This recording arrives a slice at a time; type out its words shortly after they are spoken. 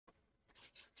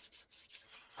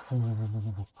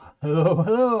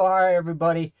Hello. All right,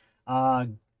 everybody. Uh,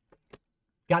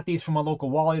 got these from a local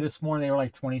Wally this morning. They were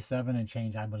like 27 and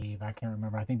change, I believe. I can't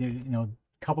remember. I think they're, a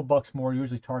couple bucks more.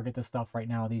 Usually Target this stuff right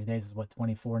now these days is what,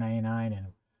 24.99, and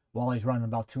Wally's running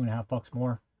about 2.5 bucks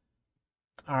more.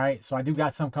 All right, so I do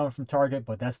got some coming from Target,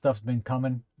 but that stuff's been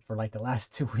coming for like the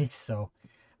last 2 weeks. So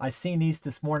I seen these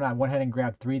this morning. I went ahead and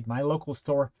grabbed three. My local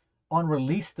store on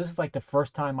release. This is like the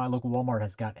first time my local Walmart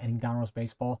has got any Donruss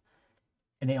baseball,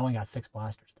 and they only got 6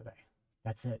 blasters today.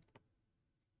 That's it.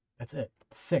 That's it.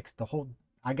 Six. The whole.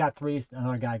 I got three.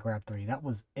 Another guy grabbed three. That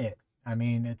was it. I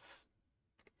mean, it's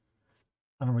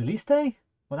on a release day.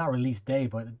 Well, not release day,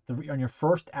 but on your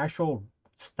first actual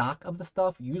stock of the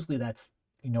stuff. Usually, that's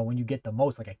when you get the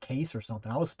most, like a case or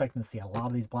something. I was expecting to see a lot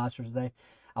of these blasters today.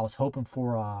 I was hoping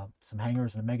for some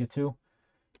hangers and a mega too.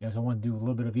 So I want to do a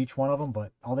little bit of each one of them,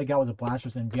 but all they got was the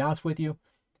blasters. And to be honest with you,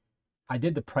 I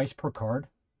did the price per card.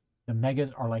 The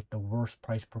megas are like the worst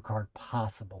price per card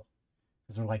possible.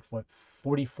 They're like what,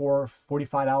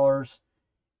 $45,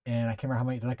 and I can't remember how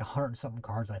many. They're like 100 something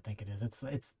cards, I think it is.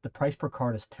 It's the price per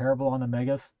card is terrible on the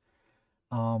megas.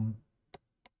 Um,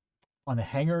 on the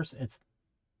hangers, it's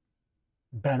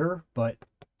better, but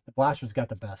the blasters got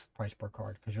the best price per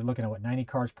card because you're looking at what, 90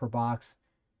 cards per box,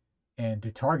 and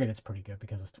to Target it's pretty good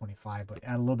because it's 25. But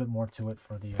add a little bit more to it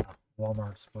for the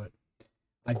WalMarts. But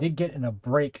I did get in a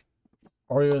break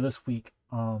earlier this week.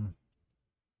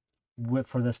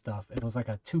 For this stuff. It was like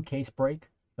a 2 case break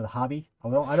for the hobby.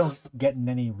 Although I don't get in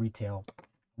any retail,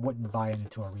 wouldn't buy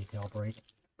into a retail break.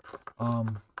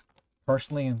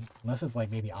 Personally, unless it's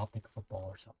like maybe Optic Football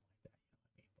or something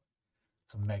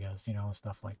like that, some megas,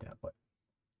 stuff like that. But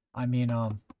I mean,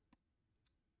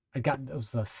 it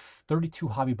was a 32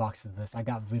 hobby boxes of this. I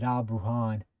got Vidal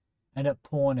Brujan. Ended up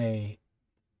pulling a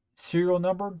serial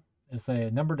number. It's a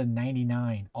number to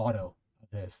 99 auto of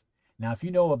this. Now, if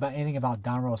you know about anything about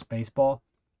Donruss baseball,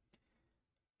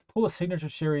 pull a signature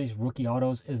series rookie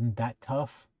autos isn't that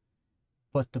tough,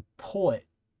 but to pull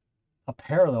a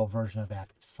parallel version of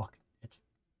that,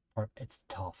 it's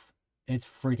tough. It's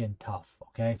freaking tough.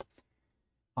 Okay.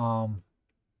 Um,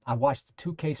 I watched the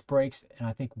 2 case breaks, and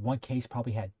I think one case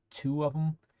probably had two of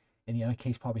them, and the other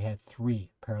case probably had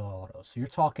three parallel autos. So you're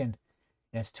talking,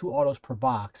 and it's 2 autos per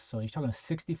box. So you're talking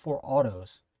 64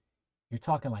 autos. You're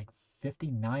talking like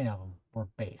 59 of them were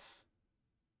base.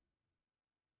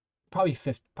 Probably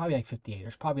 50, probably like 58.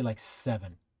 There's probably like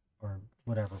 7 or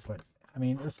whatever. But I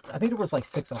mean, I think it was like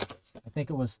 6 autos. I think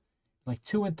it was like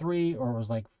 2 and 3, or it was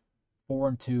like 4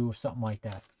 and 2, or something like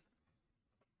that.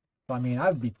 So I mean, I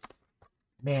would be,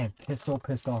 man, so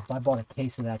pissed off if I bought a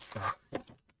case of that stuff.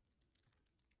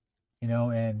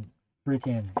 And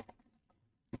freaking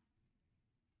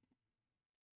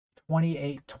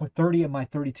 30 of my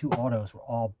 32 autos were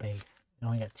all base. I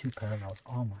only got 2 parallels.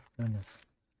 Oh my goodness.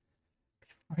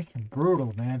 Freaking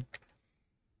brutal, man.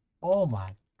 Oh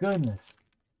my goodness.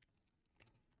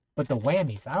 But the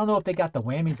whammies, I don't know if they got the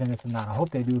whammies in this or not. I hope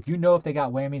they do. If you know if they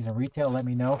got whammies in retail, let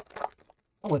me know.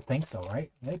 I would think so,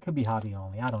 right? It could be hobby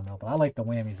only. I don't know, but I like the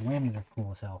whammies. The whammies are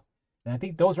cool as hell. And I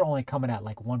think those are only coming at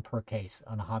like 1 per case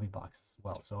on a hobby box as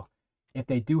well. So if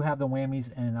they do have the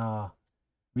whammies in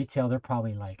retail, they're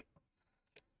probably like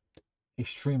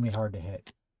extremely hard to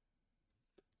hit.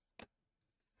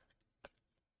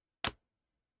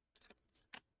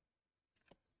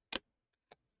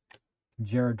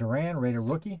 Jared Duran, rated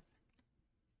rookie.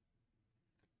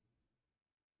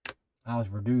 Alex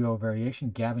Verdugo variation.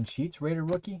 Gavin Sheets, rated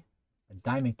rookie. A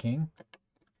Diamond King.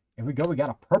 Here we go. We got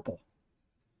a purple.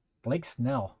 Blake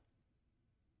Snell.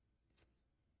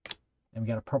 And we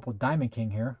got a purple Diamond King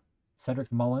here.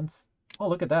 Cedric Mullins. Oh,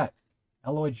 look at that.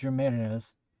 Eloy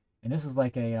Jimenez. And this is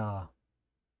like a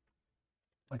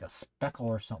speckle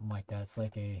or something like that. It's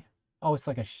like a, oh, it's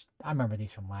like I remember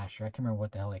these from last year. I can't remember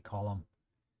what the hell they call them,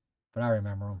 but I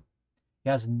remember them. He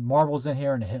has marvels in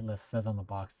here and a hit list, says on the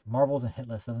box. Marvels and hit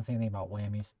list, doesn't say anything about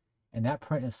whammies. And that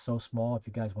print is so small. If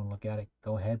you guys want to look at it,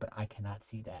 go ahead, but I cannot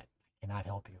see that. I cannot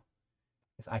help you,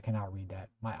 because I cannot read that.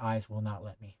 My eyes will not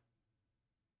let me.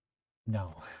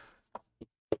 No.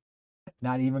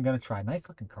 Not even going to try. Nice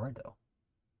looking card, though.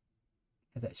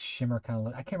 Has that shimmer kind of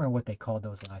look. I can't remember what they called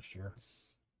those last year.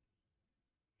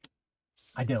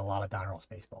 I did a lot of Donruss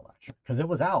baseball last year because it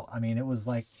was out. I mean, it was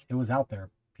out there.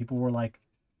 People were like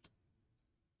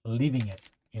leaving it,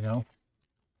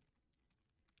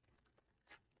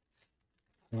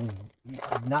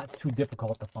 not too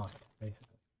difficult to find, basically.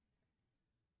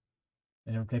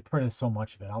 And they printed so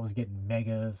much of it. I was getting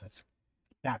megas,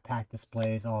 fat pack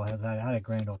displays. Oh, I had a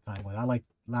grand old time with it. I liked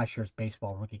last year's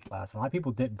baseball rookie class. A lot of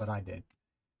people didn't, but I did.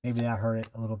 Maybe that hurt it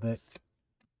a little bit.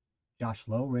 Josh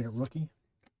Lowe, rated rookie.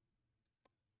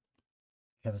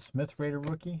 Kevin Smith rated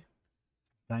rookie.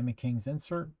 Diamond Kings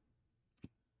insert.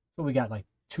 So we got like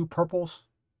 2 purples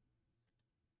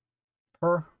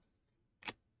per.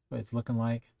 What it's looking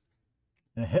like.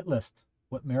 And a hit list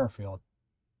with Merrifield.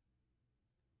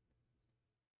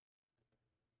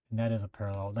 And that is a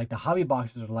parallel. Like the hobby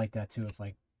boxes are like that too. It's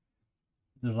like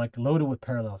they're like loaded with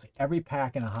parallels. Like every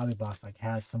pack in a hobby box like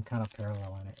has some kind of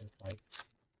parallel in it. It's like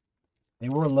they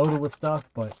were loaded with stuff,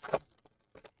 but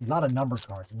a lot of number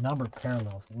cards, numbered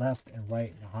parallels, left and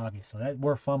right in the hobby. So that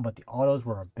were fun, but the autos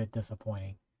were a bit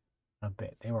disappointing. A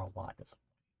bit. They were a lot disappointing.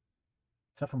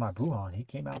 Except for my Bruhan. He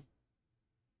came out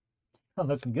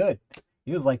looking good.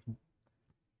 He was like,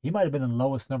 he might have been the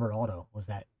lowest numbered auto. Was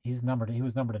that he was numbered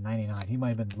to 99. He might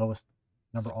have been the lowest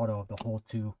number auto of the whole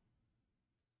 2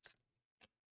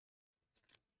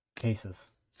 cases.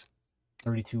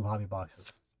 32 hobby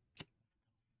boxes.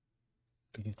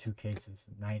 You do 2 cases.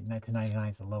 9 to 99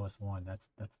 is the lowest one. That's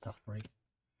tough break.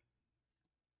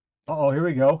 Uh-oh, here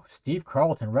we go. Steve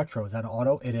Carlton retro. Is that an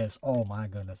auto? It is. Oh my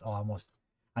goodness. Oh, almost.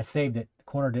 I saved it. The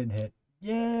corner didn't hit.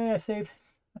 Yeah, I saved.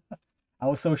 I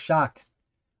was so shocked.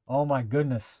 Oh my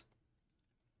goodness.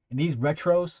 And these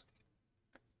retros,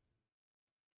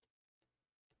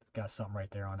 got something right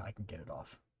there on it. I can get it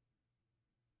off.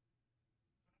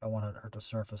 I don't want it to hurt the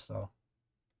surface though.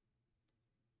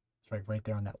 It's right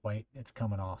there on that white. It's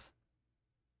coming off.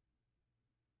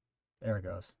 There it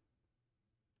goes.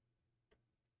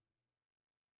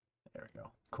 There we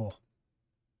go. Cool.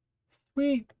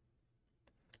 Sweet.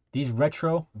 These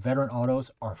retro veteran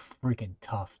autos are freaking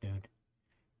tough, dude.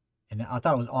 And I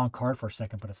thought it was on card for a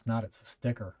second, but it's not. It's a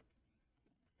sticker.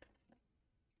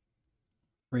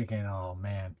 Freaking, oh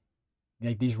man.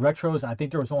 Like these retros, I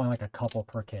think there was only like a couple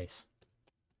per case.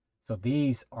 So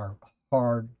these are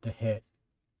hard to hit.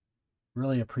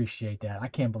 Really appreciate that. I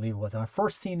can't believe it was. When I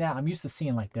first seen that, I'm used to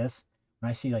seeing like this. When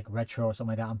I see like retro or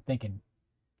something like that, I'm thinking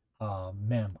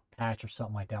mem, patch or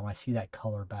something like that when I see that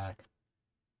color back.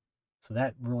 So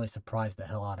that really surprised the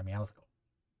hell out of me. I was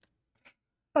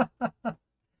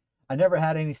I never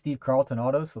had any Steve Carlton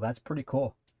autos, so that's pretty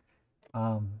cool.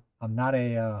 I'm not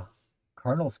a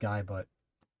Cardinals guy, but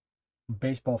I'm a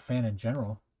baseball fan in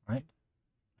general, right?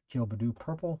 Joe Badu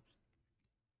purple.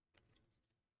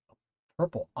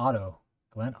 Purple auto.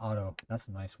 Glenn Otto. That's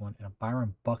a nice one. And a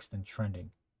Byron Buxton trending.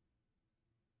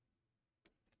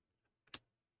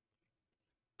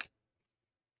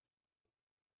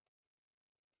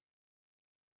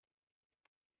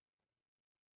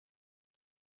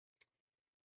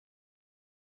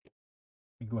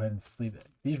 Let me go ahead and sleeve it.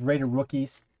 These rated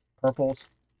rookies, purples,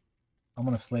 I'm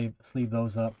going to sleeve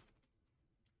those up.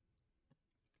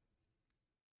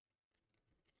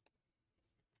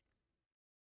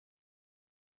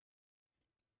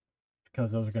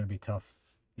 Because those are going to be tough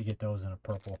to get those in a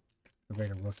purple. The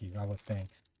rated rookies, I would think.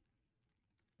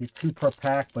 Get 2 per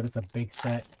pack, but it's a big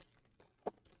set.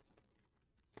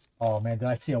 Oh man, did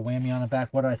I see a whammy on the back?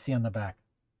 What did I see on the back?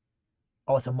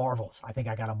 Oh, it's a Marvels. I think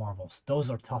I got a Marvels. Those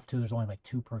are tough too. There's only like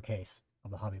 2 per case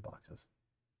of the hobby boxes.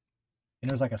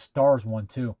 And there's like a Stars one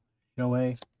too.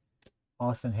 Shohei,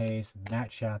 Austin Hayes,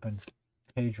 Matt Chapin,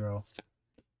 Pedro.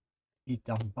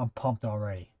 I'm pumped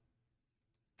already.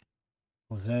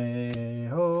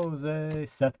 Jose,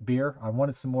 Seth Beer. I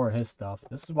wanted some more of his stuff.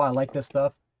 This is why I like this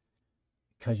stuff.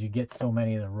 Because you get so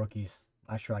many of the rookies.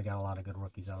 I'm sure I got a lot of good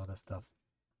rookies out of this stuff.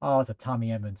 Oh, it's a Tommy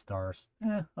Edman Stars.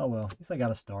 Oh well. At least I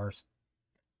got a Stars.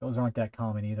 Those aren't that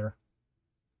common either.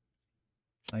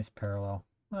 Nice parallel.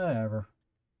 Whatever.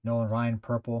 Nolan Ryan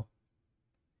purple.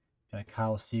 And a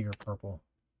Kyle Seager purple.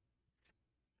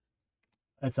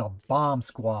 It's a bomb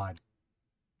squad.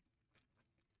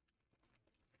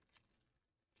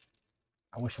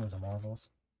 I wish it was a Marvels.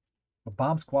 But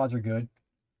bomb squads are good.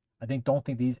 Don't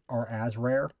think these are as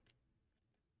rare.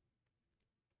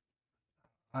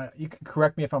 You can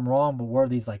correct me if I'm wrong, but were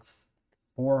these like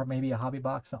 4, maybe a hobby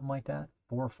box, something like that?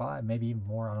 4 or 5, maybe even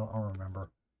more. I don't remember.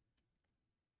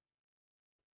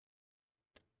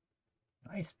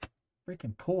 Nice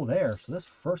freaking pull there. So this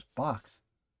first box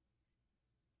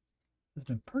has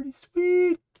been pretty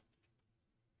sweet.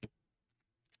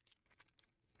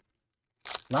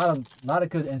 Lot of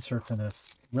good inserts in this.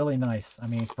 Really nice. I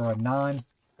mean, for a non-logoed,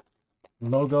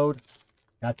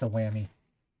 that's a whammy.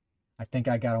 I think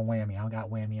I got a whammy. I got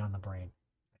whammy on the brain.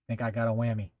 I think I got a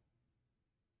whammy.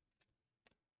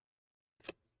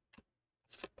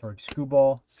 Torg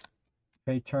Screwball,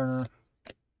 Trey Turner,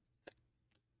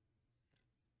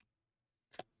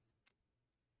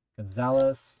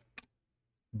 Gonzalez,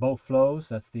 Bo Flows.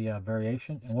 That's the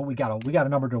variation. And what we got? We got a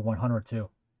number to 100 too.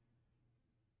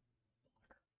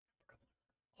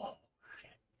 Oh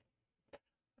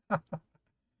shit!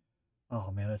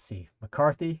 Oh man, let's see.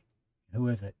 McCarthy. Who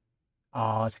is it?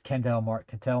 Oh, it's Kentel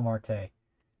Marte.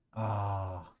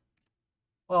 Ah,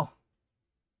 well,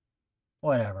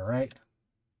 whatever, right?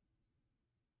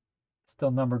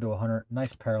 Still numbered to 100.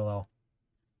 Nice parallel.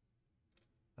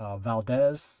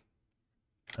 Valdez.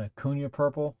 An Acuna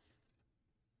purple.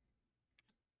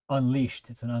 Unleashed.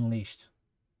 It's an unleashed.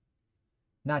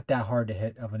 Not that hard to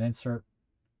hit of an insert.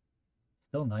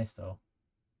 Still nice though.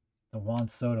 The Juan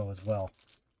Soto as well.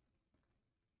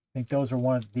 I think those are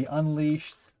one of the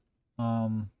unleashed. I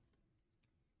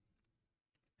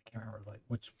can't remember like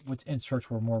which inserts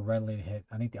were more readily to hit.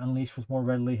 I think the unleashed was more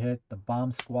readily hit. The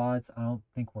bomb squads I don't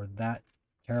think were that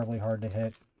terribly hard to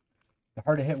hit. The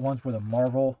hard to hit ones were the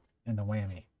Marvel and the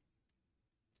Whammy.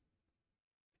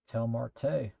 Tel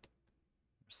Marte,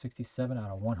 67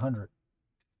 out of 100.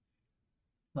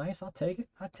 Nice, I'll take it.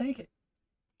 I'll take it.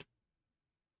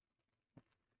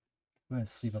 I'm going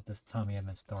to sleeve up this Tommy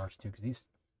Edman stars too, because these.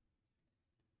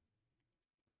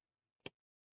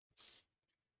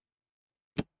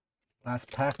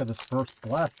 Last pack of this first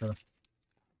blaster.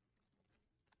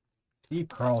 Steve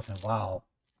Carlton, wow.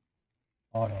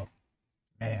 Auto.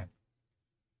 Man.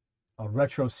 A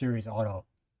retro series auto.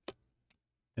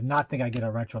 Did not think I'd get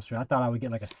a retro series. I thought I would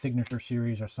get like a signature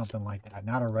series or something like that.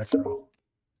 Not a retro.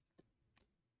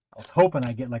 I was hoping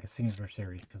I'd get like a signature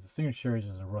series because the signature series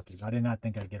is a rookie. I did not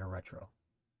think I'd get a retro.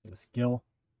 It was Gil,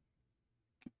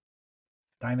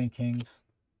 Diamond Kings,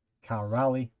 Kyle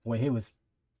Raleigh. Boy, he was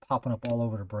popping up all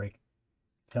over the break.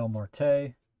 Tel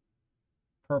Marte,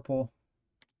 purple.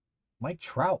 Mike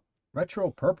Trout,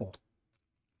 retro purple.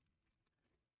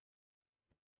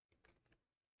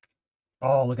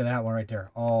 Oh, look at that one right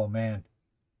there. Oh, man.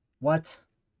 What?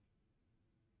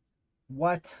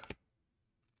 What?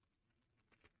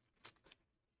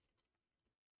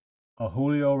 A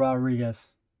Julio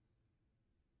Rodriguez.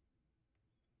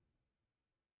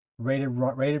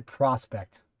 Rated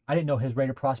prospect. I didn't know his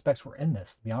rated prospects were in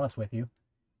this, to be honest with you.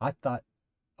 I thought,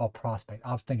 oh, prospect.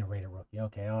 I was thinking rated rookie.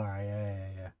 Okay, all right.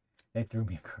 Yeah. They threw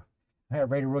me a I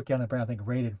had rated rookie on the brain. I think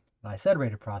rated. I said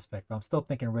rated prospect, but I'm still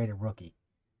thinking rated rookie.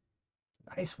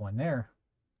 Nice one there.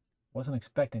 Wasn't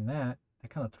expecting that. That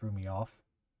kind of threw me off.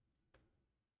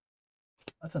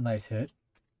 That's a nice hit.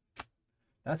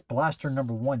 That's blaster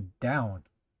number 1 down.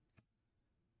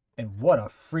 And what a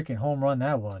freaking home run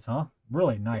that was, huh?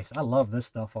 Really nice. I love this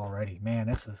stuff already. Man,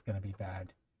 this is going to be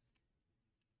bad.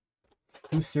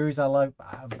 2 series I like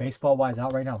baseball-wise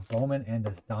out right now. Bowman and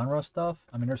this Donruss stuff.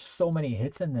 I mean, there's so many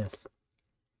hits in this.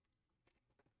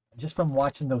 Just from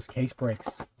watching those case breaks.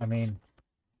 I mean,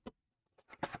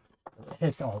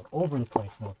 hits all over the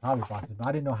place in those hobby boxes. But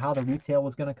I didn't know how the retail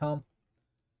was going to come.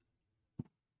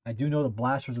 I do know the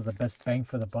blasters are the best bang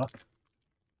for the buck.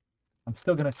 I'm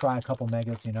still going to try a couple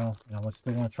megas, you know. And I'm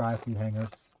still going to try a few hangers.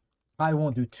 Probably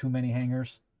won't do too many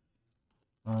hangers.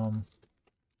 I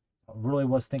really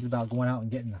was thinking about going out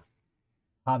and getting a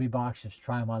hobby box, just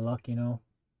trying my luck, you know.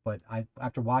 But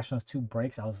after watching those 2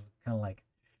 breaks, I was kind of like,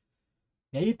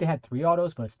 maybe if they had 3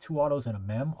 autos, but it's 2 autos and a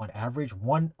mem on average.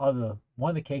 One of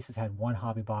the cases had 1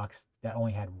 hobby box that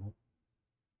only had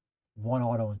 1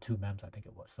 auto and 2 mems. I think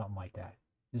it was something like that.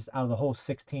 Just out of the whole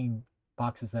 16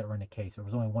 boxes that were in the case, there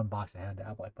was only 1 box that had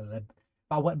that. But if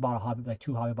I went and bought a hobby, like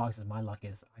 2 hobby boxes, my luck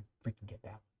is I freaking get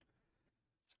that.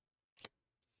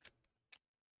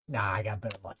 Nah, I got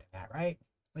better luck than that, right?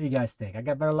 What do you guys think? I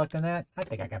got better luck than that? I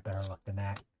think I got better luck than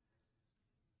that.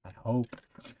 I hope.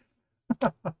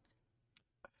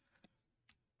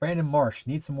 Brandon Marsh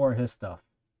needs some more of his stuff.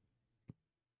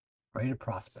 Rated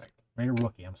prospect. Rated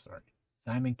rookie, I'm sorry.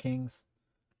 Diamond Kings.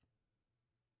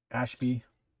 Ashby.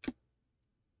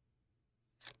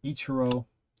 Ichiro.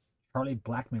 Charlie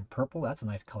Blackmon purple. That's a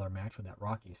nice color match with that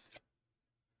Rockies.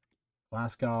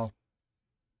 Glasgow.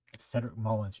 Cedric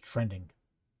Mullins trending.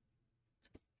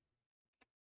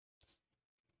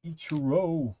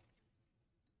 Ichiro.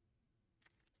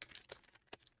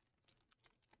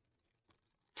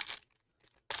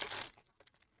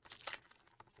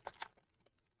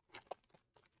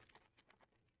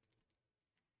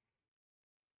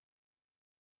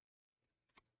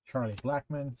 Charlie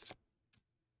Blackmon.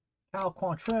 Cal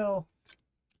Quantrill.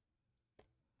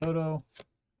 Soto.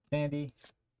 Sandy.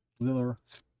 Wheeler.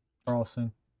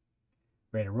 Carlson.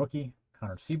 Rated rookie.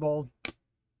 Connor Seabold.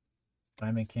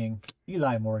 Diamond King.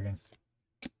 Eli Morgan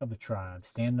of the Tribe.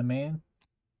 Stan the Man.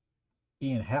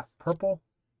 Ian Happ purple.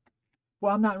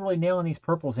 Well, I'm not really nailing these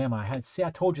purples, am I? I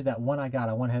told you that one I got.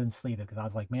 I went ahead and sleeved it because I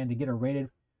was like, man, to get a rated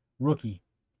rookie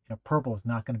in a purple is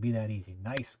not going to be that easy.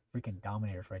 Nice freaking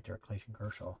dominators right there, Clayton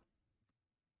Kershaw.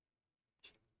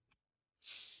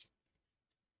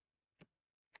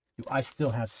 Dude, I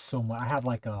still have so much. I have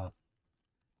like a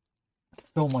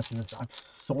so much of this. I've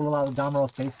sold a lot of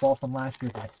Donruss baseball from last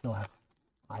year, but I still have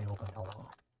I opened a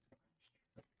lot.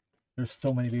 There's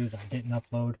so many videos I didn't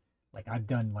upload. Like I've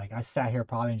done, like I sat here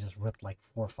probably and just ripped like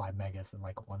 4 or 5 megas in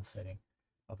like one sitting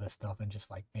of this stuff, and just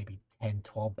like maybe 10,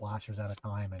 12 blasters at a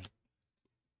time. And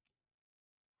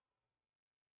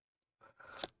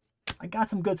I got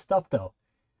some good stuff though.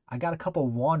 I got a couple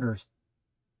of wanders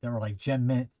that were like gem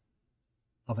mint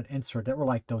of an insert that were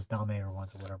like those Dominator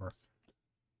ones or whatever.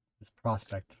 This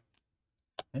prospect.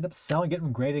 End up selling, getting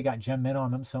them graded, got gem mint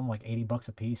on them, some like 80 bucks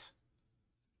a piece.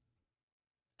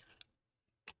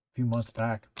 A few months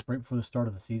back, right before the start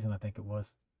of the season, I think it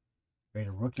was.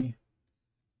 Rated rookie.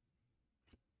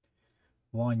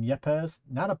 Juan Yepes,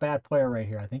 not a bad player right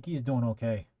here. I think he's doing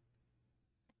okay.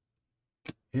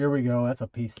 Here we go. That's a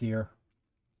piece here.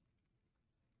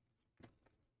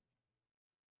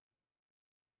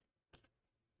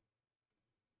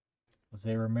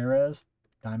 Jose Ramirez,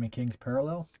 Diamond Kings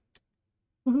parallel.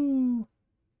 Woohoo!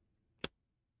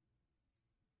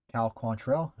 Cal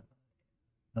Quantrill,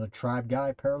 another Tribe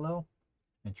guy parallel.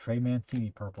 And Trey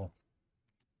Mancini purple.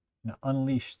 And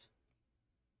Unleashed,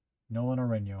 Nolan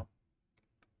Arenio.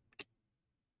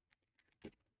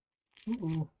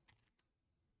 Ooh.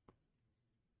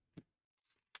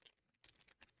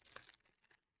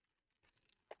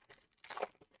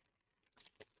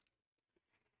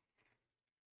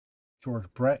 George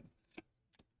Brett,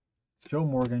 Joe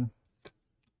Morgan,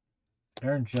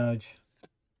 Aaron Judge,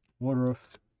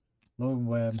 Woodruff, Logan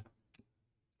Webb,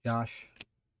 Josh,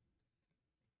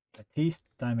 Batiste,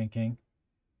 Diamond King,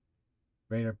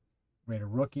 Raider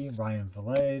rookie, Ryan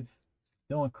Vilade,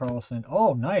 Dylan Carlson.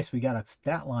 Oh, nice. We got a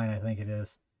stat line, I think it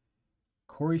is.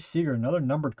 Corey Seager, another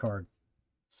numbered card.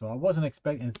 So I wasn't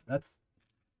expecting, that's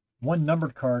one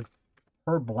numbered card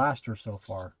per blaster so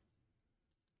far.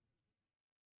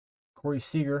 Corey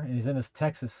Seager, and he's in his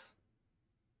Texas.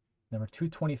 Number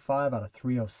 225 out of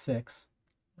 306.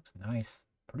 Looks nice.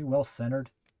 Pretty well centered.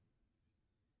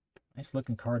 Nice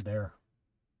looking card there.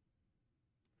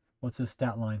 What's his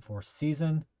stat line for?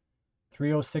 Season,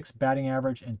 306 batting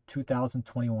average in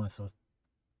 2021. So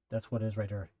that's what it is right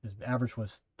there. His average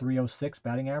was 306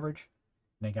 batting average.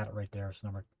 And they got it right there. It's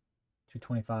number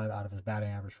 225 out of his batting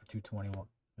average for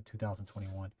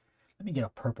 2021. Let me get a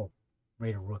purple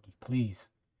Raider rookie, please.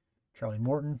 Charlie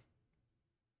Morton.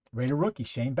 Raider rookie,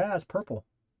 Shane Baz, purple.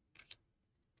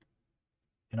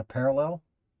 In a parallel.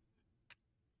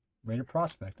 Raider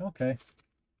prospect. Okay. I'd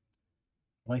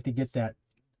like to get that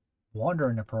Wander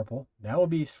in the purple. That would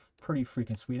be pretty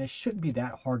freaking sweet. And it shouldn't be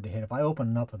that hard to hit. If I open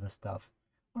enough of this stuff,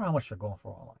 I don't know how much they're going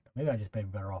for online. Maybe I just be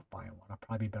better off buying one. I'll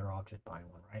probably be better off just buying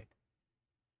one, right?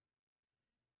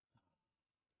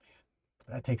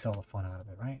 But that takes all the fun out of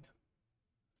it, right?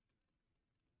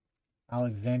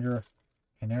 Alexander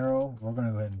Canero. We're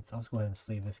gonna go ahead and let's go ahead and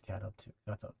sleeve this cat up too.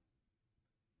 That's a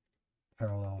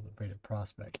parallel rated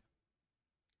prospect.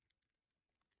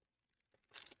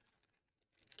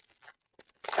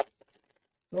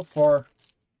 So far,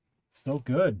 so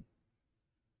good.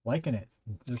 Liking it.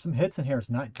 There's some hits in here. It's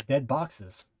not dead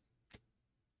boxes.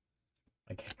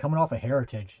 Like coming off a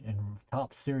Heritage and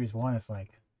top Series 1, it's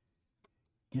like,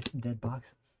 get some dead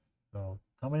boxes. So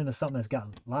coming into something that's got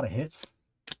a lot of hits.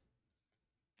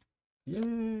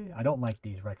 Yay! I don't like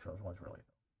these retro ones really.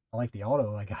 I like the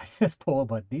auto I got this pull,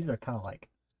 but these are kind of like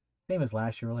same as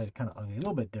last year, really kind of ugly. A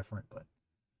little bit different, but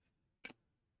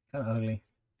kind of ugly.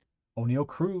 O'Neal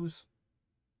Cruz,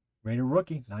 Raider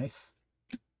rookie, nice.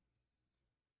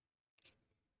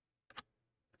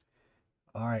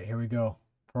 All right, here we go.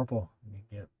 Purple. Let me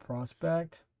get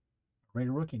prospect.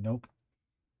 Raider rookie, nope.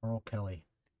 Merle Kelly.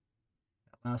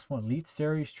 Last one, Elite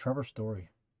Series, Trevor Story.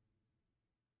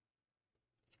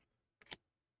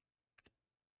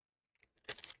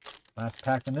 Last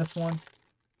pack in this one.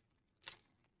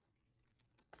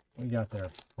 What we got there?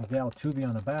 Jose Altuve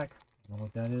on the back. I don't know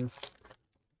what that is.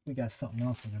 We got something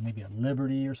else in there, maybe a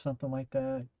Liberty or something like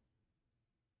that.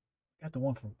 Got the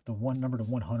one from the one number to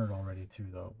 100 already too,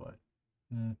 though. But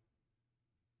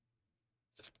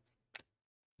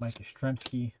Mike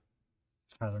Yastrzemski,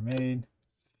 Tyler Made,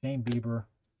 Shane Bieber,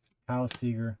 Kyle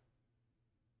Seager,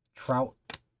 Trout,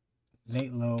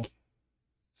 Nate Lowe,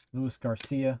 Luis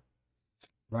Garcia,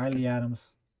 Riley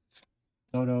Adams,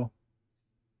 Soto,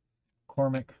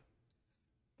 Cormick,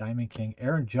 Diamond King,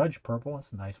 Aaron Judge purple.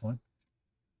 That's a nice one.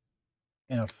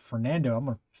 And a Fernando. I'm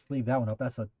going to sleeve that one up.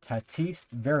 That's a Tatis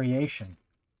variation.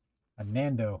 A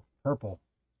Nando purple.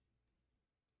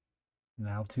 And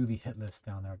Altuve hit list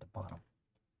down there at the bottom.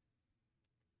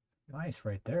 Nice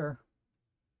right there.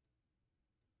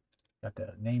 Got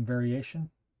the name variation.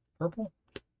 Purple.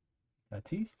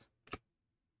 Tatis.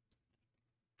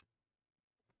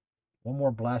 One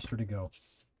more blaster to go.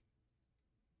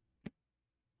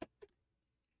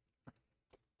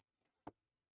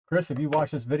 Chris, if you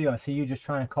watch this video, I see you just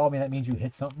trying to call me. That means you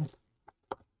hit something.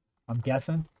 I'm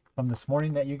guessing from this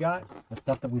morning that you got the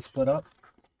stuff that we split up.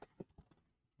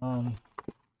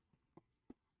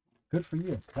 Good for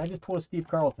you. I just pulled a Steve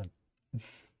Carlton.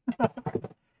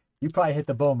 You probably hit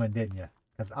the Bowman, didn't you?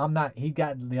 Because I'm not. He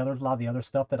got a lot of the other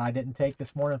stuff that I didn't take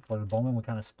this morning for the Bowman. We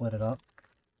kind of split it up,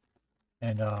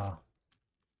 and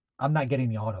I'm not getting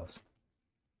the autos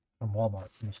from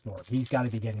Walmart from the store. He's got to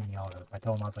be getting the autos. I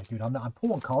told him, I was like, dude, I'm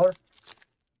pulling color,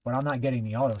 but I'm not getting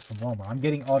the autos from Walmart. I'm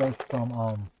getting autos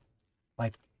from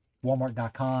like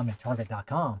Walmart.com and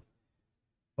Target.com,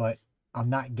 but I'm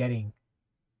not getting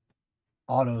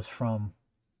autos from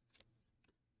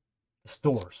the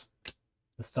stores.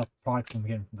 The stuff products I'm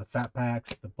getting from the fat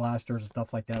packs, the blasters, and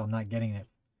stuff like that. I'm not getting it.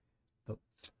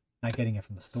 Not getting it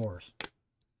from the stores.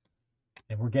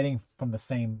 And we're getting from the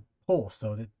same pull,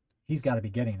 so that he's got to be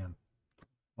getting them.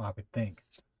 Well, I would think.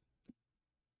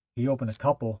 He opened a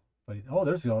couple, but oh,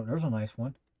 there's a nice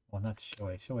one. Well, not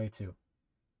Shohei 2.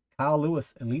 Kyle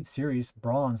Lewis Elite Series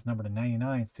bronze number to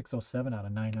 99, 607 out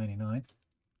of 999.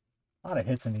 A lot of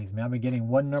hits in these, man. I've been getting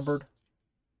one numbered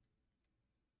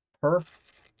per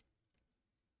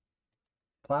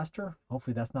plaster.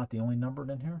 Hopefully that's not the only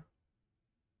numbered in here.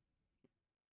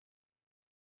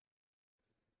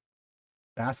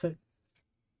 Bassett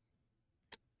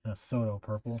and a Soto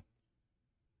purple.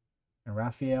 And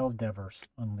Rafael Devers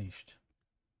Unleashed.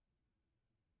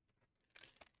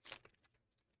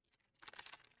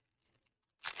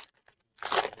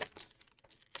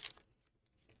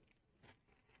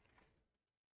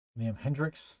 Liam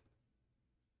Hendricks.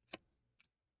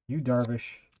 Yu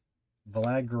Darvish.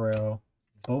 Vlad Guerrero.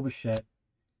 Bo Bichette.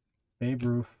 Babe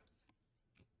Ruth.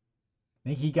 I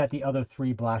think he got the other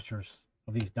 3 blasters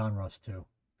of these Donruss too,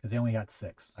 because they only got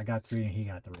 6. I got 3 and he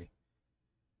got 3.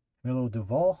 Milo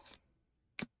Duvall.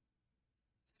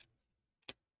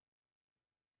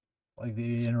 Like,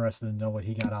 be interested to know what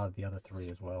he got out of the other 3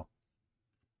 as well.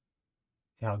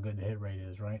 See how good the hit rate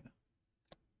is, right?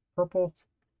 Purple.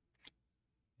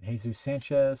 Jesus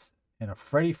Sanchez and a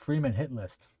Freddie Freeman hit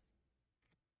list.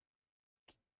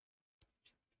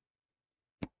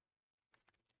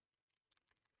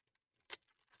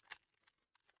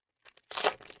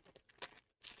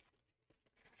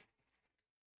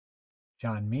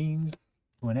 John Means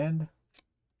to an end.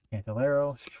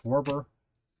 Cantillero, Schwarber,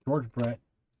 George Brett,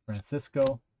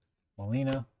 Francisco,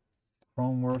 Molina,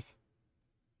 Cronenworth.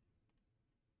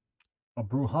 A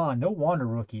Brujan, no Wander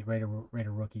rookie, Raider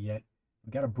rookie yet.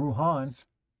 We got a Brujan,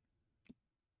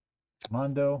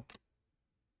 Mondo,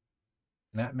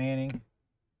 Matt Manning,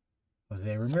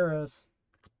 Jose Ramirez.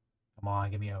 Come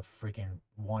on, give me a freaking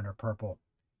Wander purple.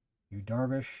 Yu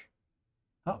Darvish.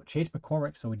 Oh, Chase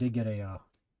McCormick. So we did get a.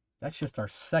 That's just our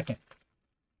second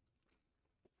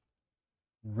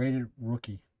rated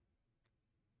rookie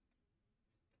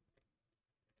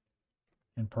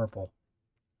in purple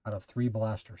out of 3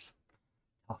 blasters.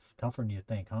 Tougher than you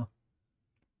think, huh?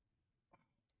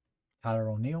 Tyler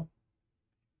O'Neill.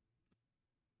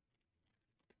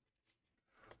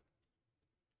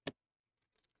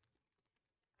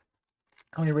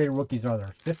 How many rated rookies are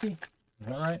there? 50? Is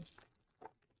that right?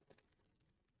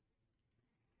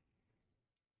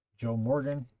 Joe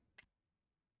Morgan.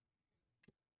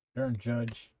 Aaron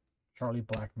Judge. Charlie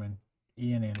Blackmon.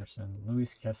 Ian Anderson.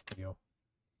 Luis Castillo.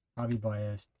 Javi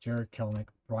Baez. Jared Kelenic.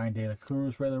 Brian De La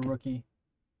Cruz, rated rookie.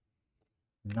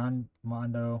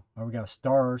 Mondo. Oh, we got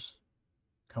Stars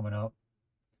coming up.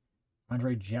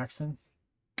 Andre Jackson.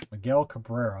 Miguel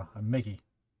Cabrera. A Mickey.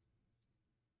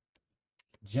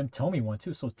 Jim Thome one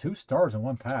too. So 2 stars in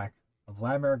 1 pack. A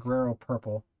Vladimir Guerrero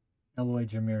purple. Eloy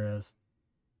Ramirez.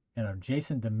 And a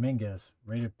Jason Dominguez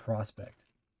rated prospect.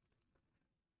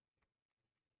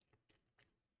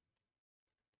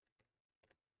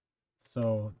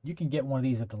 So you can get one of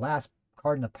these at the last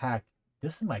card in the pack.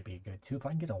 This might be good too. If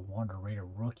I can get a Wander rated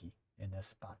rookie in this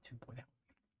spot too. Boy,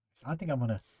 so I think I'm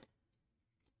going to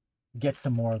get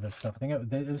some more of this stuff. I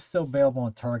think it was still available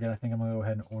on Target. I think I'm going to go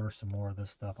ahead and order some more of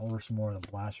this stuff. I'll order some more of the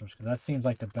blasters because that seems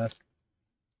like the best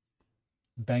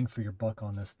bang for your buck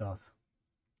on this stuff.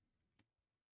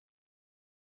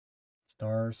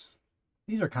 Stars.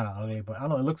 These are kind of ugly, but I don't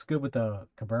know. It looks good with the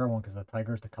Cabrera one because the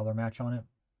Tigers, the color match on it.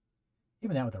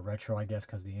 Even that with the retro, I guess,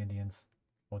 because the Indians.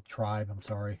 Well, Tribe, I'm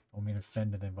sorry. I don't mean to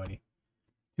offend anybody.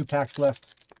 2 packs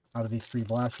left out of these 3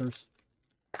 blasters.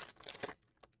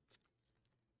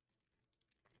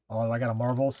 Oh, I got a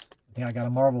Marvels. I think I got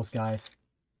a Marvels, guys.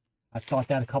 I thought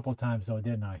that a couple of times, though,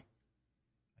 didn't I? I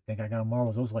think I got a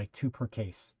Marvels. Those are like 2 per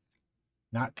case.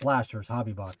 Not blasters,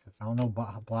 hobby boxes. I don't know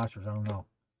blasters. I don't know.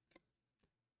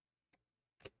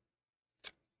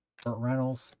 Burt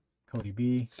Reynolds, Cody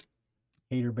B,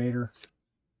 Hater Bader,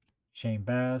 Shane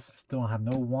Baz. I still don't have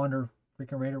no Wander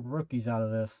freaking Raider rookies out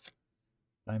of this.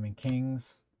 Diamond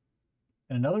Kings.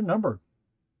 And another numbered.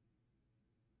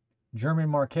 German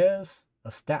Marquez,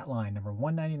 a stat line, number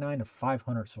 199 to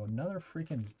 500. So another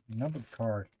freaking numbered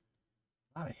card.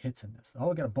 A lot of hits in this. Oh,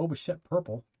 we got a Bo Bichette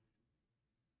purple.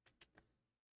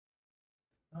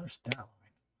 Another stat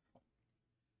line.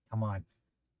 Come on.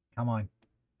 Come on.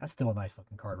 That's still a nice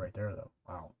looking card right there, though.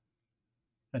 Wow.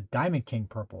 A Diamond King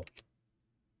purple.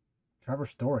 Trevor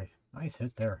Story. Nice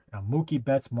hit there. Now, Mookie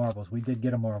Betts Marvels. We did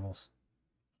get a Marvels.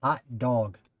 Hot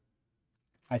Dog.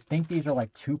 I think these are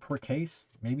like 2 per case.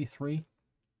 Maybe 3.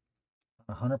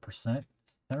 100%.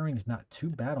 Centering is not too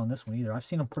bad on this one either. I've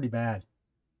seen them pretty bad.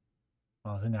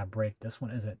 I was in that break. This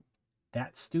one isn't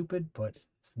that stupid, but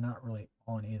it's not really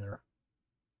on either.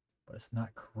 But it's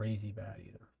not crazy bad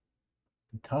either.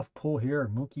 Tough pull here.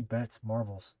 Mookie Betts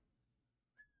Marvels.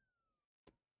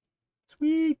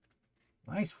 Sweet.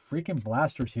 Nice freaking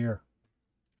blasters here.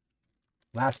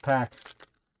 Last pack.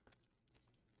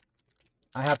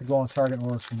 I have to go on Target and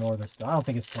order some more of this stuff. I don't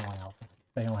think it's selling out.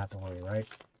 They don't have to worry, right?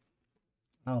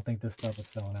 I don't think this stuff is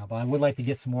selling out, but I would like to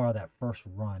get some more of that first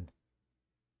run.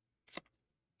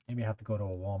 Maybe I have to go to a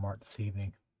Walmart this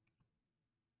evening.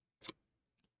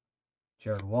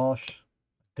 Jared Walsh,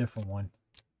 different one.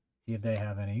 See if they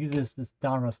have any. Usually this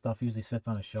Donruss stuff usually sits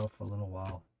on a shelf for a little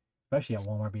while. Especially at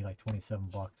Walmart, be like 27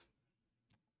 bucks.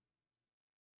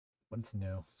 But it's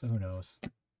new, so who knows?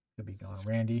 Could be gone.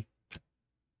 Randy.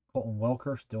 Colton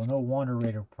Welker, still no Wander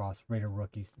Raider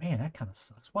rookies. Man, that kind of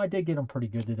sucks. Well, I did get them pretty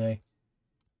good today.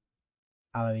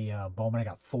 Out of the Bowman, I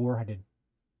got 4. I did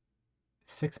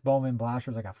 6 Bowman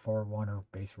blasters. I got 4 Wander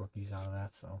base rookies out of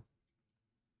that, so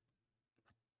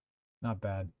not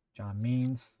bad. John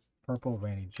Means, purple.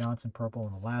 Randy Johnson, purple.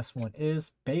 And the last one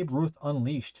is Babe Ruth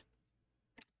Unleashed.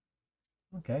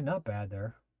 Okay, not bad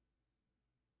there.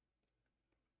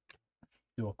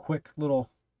 Do a quick little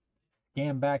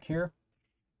scan back here.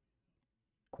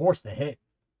 Of course, the hit.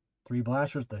 3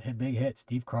 blasters, the hit, big hit,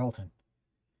 Steve Carlton.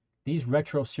 These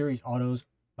Retro Series autos,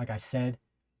 like I said,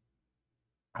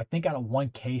 I think out of one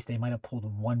case, they might have pulled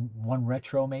one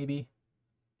retro maybe.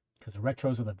 Because the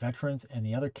retros are the veterans. And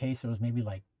the other case, it was maybe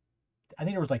like, I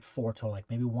think there was like 4 total, like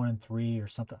maybe 1 and 3 or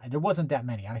something. There wasn't that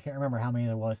many. I can't remember how many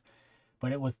there was.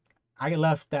 But it was, I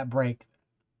left that break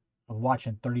of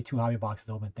watching 32 hobby boxes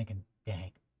open thinking,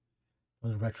 dang,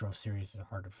 those Retro Series are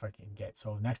hard to freaking get.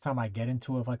 So next time I get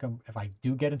into it, if I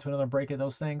do get into another break of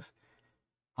those things,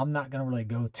 I'm not going to really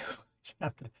go to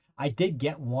I did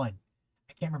get one.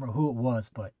 I can't remember who it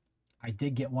was, but I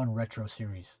did get one Retro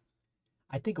Series.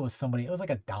 I think it was somebody, it was like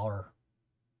 $1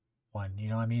 one, you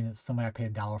know what I mean? It's somebody I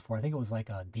paid $1 for. I think it was like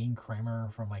a Dean Kramer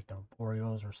from like the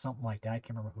Orioles or something like that. I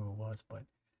can't remember who it was, but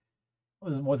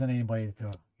it wasn't anybody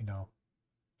to, you know,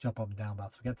 jump up and down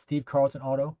about. So we got Steve Carlton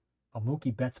auto, a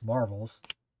Mookie Betts Marvels,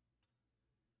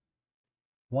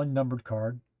 1 numbered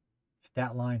card,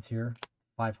 stat lines here,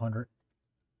 500.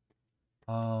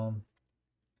 Kyle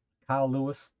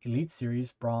Lewis Elite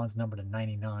Series, bronze, number to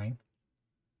 99.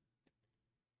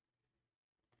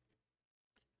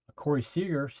 A Corey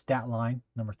Seager stat line,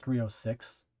 number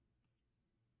 306.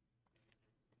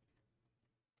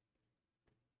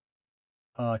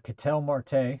 Ketel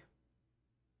Marte,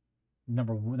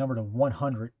 number to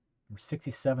 100, number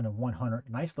 67 to 100.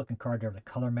 Nice looking card there, the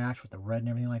color match with the red and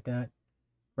everything like that.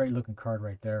 Great looking card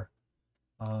right there.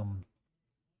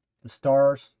 The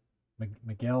Stars,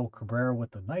 Miguel Cabrera with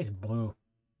the nice blue.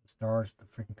 The Stars, the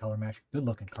freaking color match. Good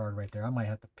looking card right there. I might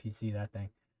have to PC that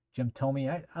thing. Jim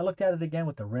Thome, I looked at it again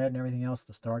with the red and everything else,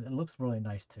 the Stars. It looks really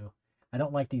nice too. I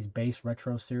don't like these base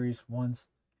Retro Series ones,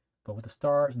 but with the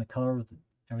Stars and the colors,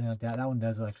 everything like that, that one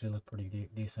does actually look pretty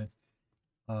decent.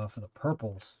 For the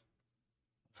purples,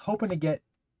 I was hoping to get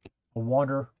a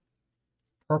Wander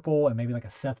purple and maybe like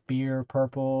a Seth Beer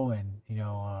purple and, you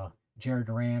know, Jared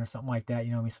Duran or something like that.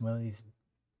 You know, some of these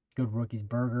good rookies,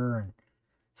 Berger and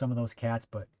some of those cats.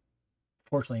 But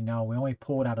fortunately, no. We only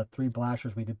pulled out of 3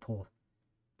 blasters. We did pull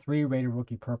 3 Raider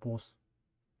rookie purples.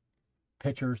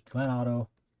 Pitchers, Glenn Otto,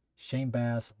 Shane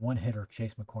Baz, 1 hitter,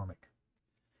 Chase McCormick.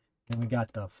 Then we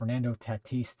got the Fernando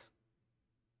Tatis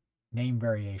name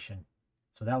variation.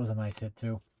 So that was a nice hit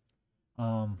too.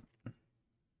 The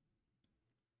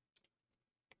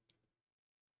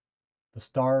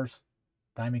Stars,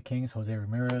 Diamond Kings, Jose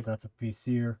Ramirez. That's a piece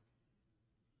here.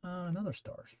 Another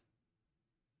Stars.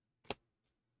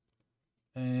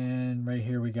 And right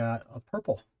here we got a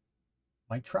purple,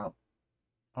 Mike Trout.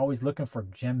 Always looking for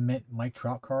gem mint Mike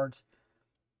Trout cards.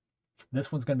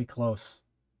 This one's going to be close.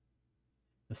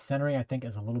 The centering, I think,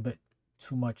 is a little bit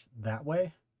too much that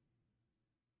way.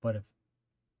 But if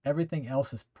everything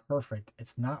else is perfect,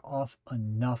 it's not off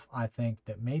enough, I think,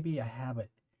 that maybe I have it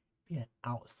be an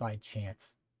outside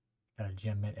chance at a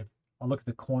gem mint. If I'll look at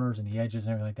the corners and the edges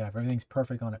and everything like that. If everything's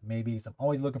perfect on it, maybe. I'm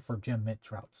always looking for gem mint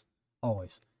trouts.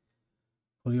 Always.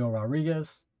 Julio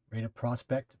Rodriguez, rated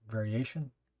prospect variation.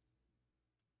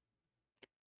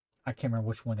 I can't remember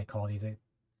which one they call these.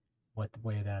 What the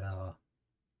way that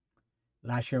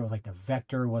last year it was like the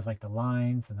vector was like the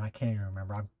lines, and I can't even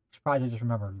remember. I'm surprised I just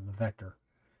remember the vector.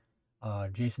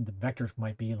 Jason, the vectors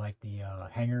might be like the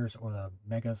hangers or the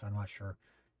megas. I'm not sure.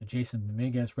 The Jason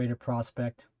Dominguez rated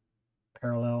prospect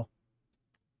parallel,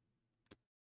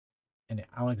 and the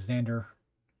Alexander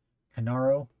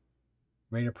Canaro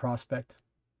rated prospect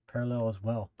parallel as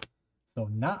well. So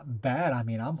not bad. I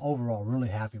mean, I'm overall really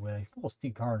happy with it. Full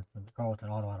Steve Carlton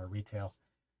auto out of retail.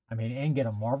 I mean, and get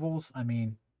a Marvels. I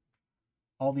mean,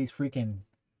 all these freaking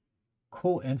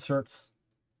cool inserts.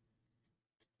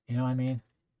 You know what I mean?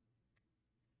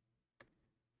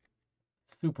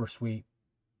 Super sweet.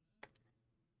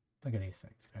 Look at these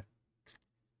things, man.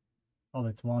 Oh,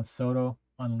 it's Juan Soto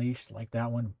Unleashed, like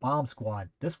that one. Bomb Squad.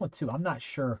 This one too. I'm not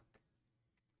sure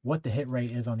what the hit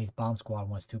rate is on these Bomb Squad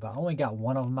ones too, but I only got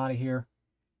one of them out of here,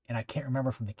 and I can't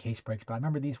remember from the case breaks, but I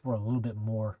remember these were a little bit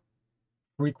more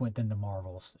frequent than the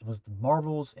Marvels. It was the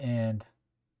Marvels and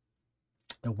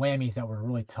the whammies that were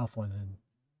really tough ones, and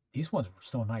these ones were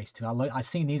so nice too. I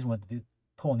seen these ones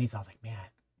pulling these. I was like, man,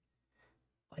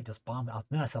 I like just bombed out.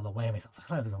 Then I saw the whammies.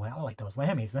 I was like, I like those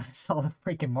whammies. Then I saw the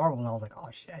freaking Marvel, and I was like, oh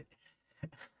shit.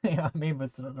 You know what I mean?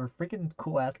 But they're freaking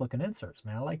cool ass looking inserts,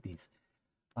 man. I like these.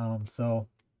 So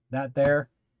that there,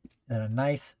 and a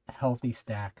nice healthy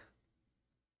stack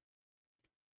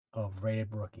of rated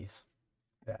rookies.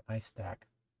 That nice stack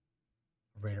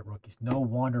of rated rookies. No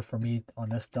wonder for me on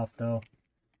this stuff though.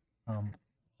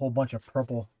 Whole bunch of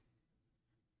purple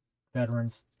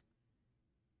veterans.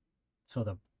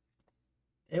 So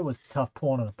it was tough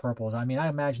pulling on the purples. I mean, I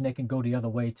imagine they can go the other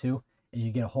way too, and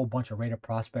you get a whole bunch of rated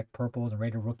prospect purples and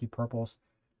rated rookie purples.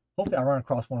 Hopefully, I run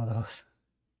across one of those.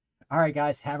 All right,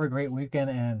 guys, have a great weekend,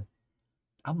 and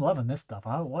I'm loving this stuff.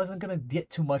 I wasn't gonna get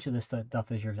too much of this stuff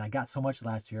this year. I got so much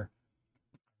last year.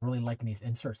 Really liking these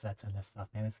insert sets and this stuff,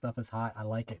 man. This stuff is hot. I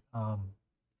like it.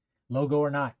 Logo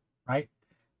or not, right?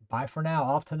 Bye for now.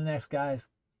 Off to the next, guys.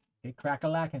 Get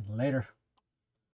crack-a-lacking. Later.